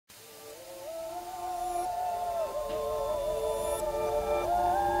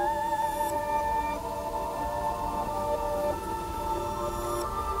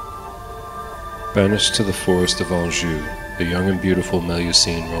Banished to the forest of Anjou, the young and beautiful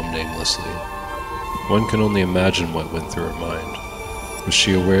Melusine roamed aimlessly. One can only imagine what went through her mind. Was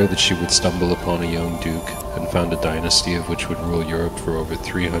she aware that she would stumble upon a young duke and found a dynasty of which would rule Europe for over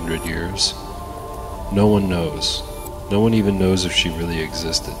 300 years? No one knows. No one even knows if she really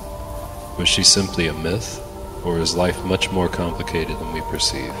existed. Was she simply a myth, or is life much more complicated than we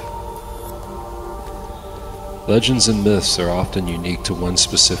perceive? Legends and myths are often unique to one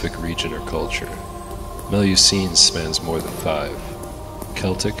specific region or culture. Melusine spans more than 5.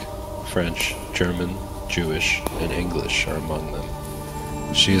 Celtic, French, German, Jewish, and English are among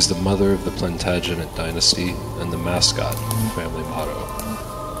them. She is the mother of the Plantagenet dynasty and the mascot of the family motto,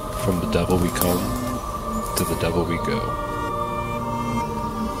 "From the devil we come, to the devil we go."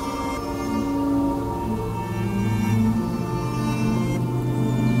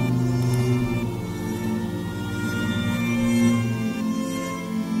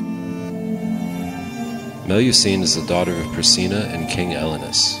 Melusine is the daughter of Priscina and King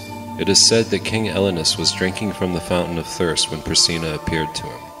Elenus. It is said that King Elenus was drinking from the fountain of thirst when Priscina appeared to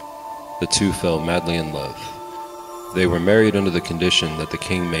him. The two fell madly in love. They were married under the condition that the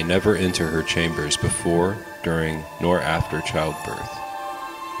king may never enter her chambers before, during, nor after childbirth.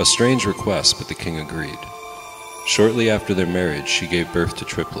 A strange request, but the king agreed. Shortly after their marriage, she gave birth to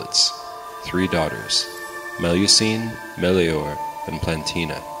triplets, 3 daughters, Melusine, Meleor, and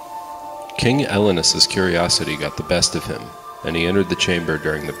Plantina. King Elenus's curiosity got the best of him, and he entered the chamber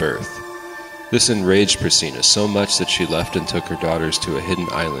during the birth. This enraged Priscina so much that she left and took her daughters to a hidden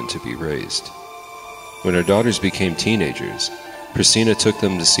island to be raised. When her daughters became teenagers, Priscina took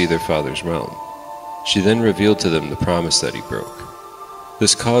them to see their father's realm. She then revealed to them the promise that he broke.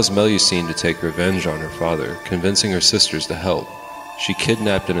 This caused Melusine to take revenge on her father, convincing her sisters to help. She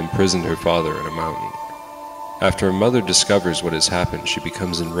kidnapped and imprisoned her father in a mountain. After her mother discovers what has happened, she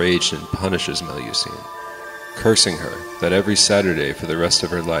becomes enraged and punishes Melusine, cursing her that every Saturday for the rest of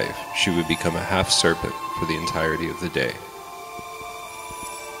her life she would become a half-serpent for the entirety of the day.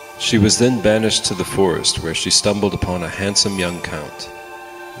 She was then banished to the forest, where she stumbled upon a handsome young count.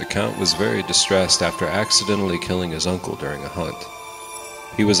 The count was very distressed after accidentally killing his uncle during a hunt.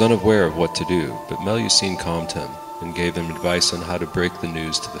 He was unaware of what to do, but Melusine calmed him and gave him advice on how to break the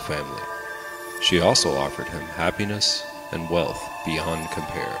news to the family. She also offered him happiness and wealth beyond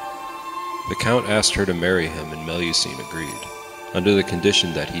compare. The count asked her to marry him, and Melusine agreed, under the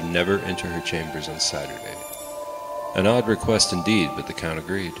condition that he never enter her chambers on Saturday. An odd request indeed, but the count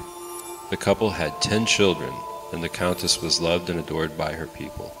agreed. The couple had 10 children, and the countess was loved and adored by her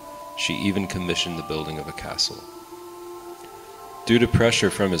people. She even commissioned the building of a castle. Due to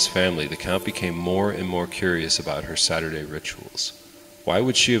pressure from his family, the count became more and more curious about her Saturday rituals. Why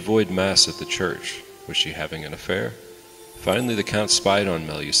would she avoid Mass at the church? Was she having an affair? Finally, the count spied on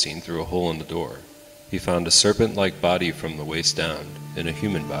Melusine through a hole in the door. He found a serpent-like body from the waist down and a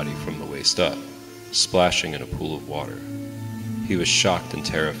human body from the waist up, splashing in a pool of water. He was shocked and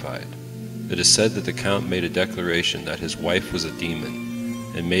terrified. It is said that the count made a declaration that his wife was a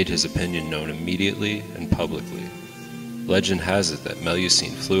demon and made his opinion known immediately and publicly. Legend has it that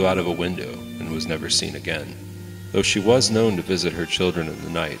Melusine flew out of a window and was never seen again, though she was known to visit her children in the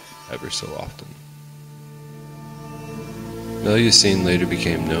night ever so often. Melusine later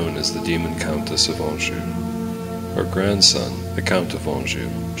became known as the Demon Countess of Anjou. Her grandson, the Count of Anjou,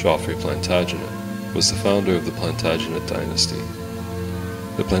 Geoffrey Plantagenet, was the founder of the Plantagenet dynasty.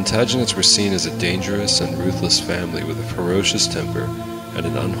 The Plantagenets were seen as a dangerous and ruthless family with a ferocious temper and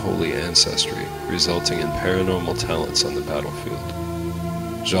an unholy ancestry, resulting in paranormal talents on the battlefield.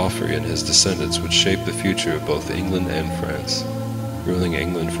 Geoffrey and his descendants would shape the future of both England and France, ruling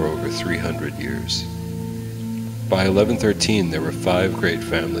England for over 300 years. By 1113, there were 5 great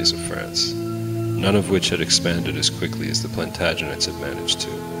families of France, none of which had expanded as quickly as the Plantagenets had managed to.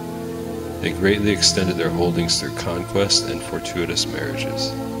 They greatly extended their holdings through conquest and fortuitous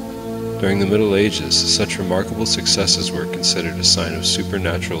marriages. During the Middle Ages, such remarkable successes were considered a sign of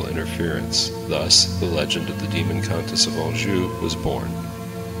supernatural interference. Thus, the legend of the Demon Countess of Anjou was born.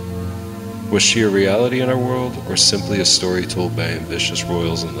 Was she a reality in our world, or simply a story told by ambitious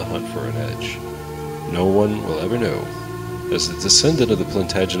royals in the hunt for an edge? No one will ever know. As a descendant of the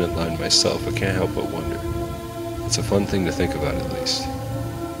Plantagenet line myself, I can't help but wonder. It's a fun thing to think about, at least.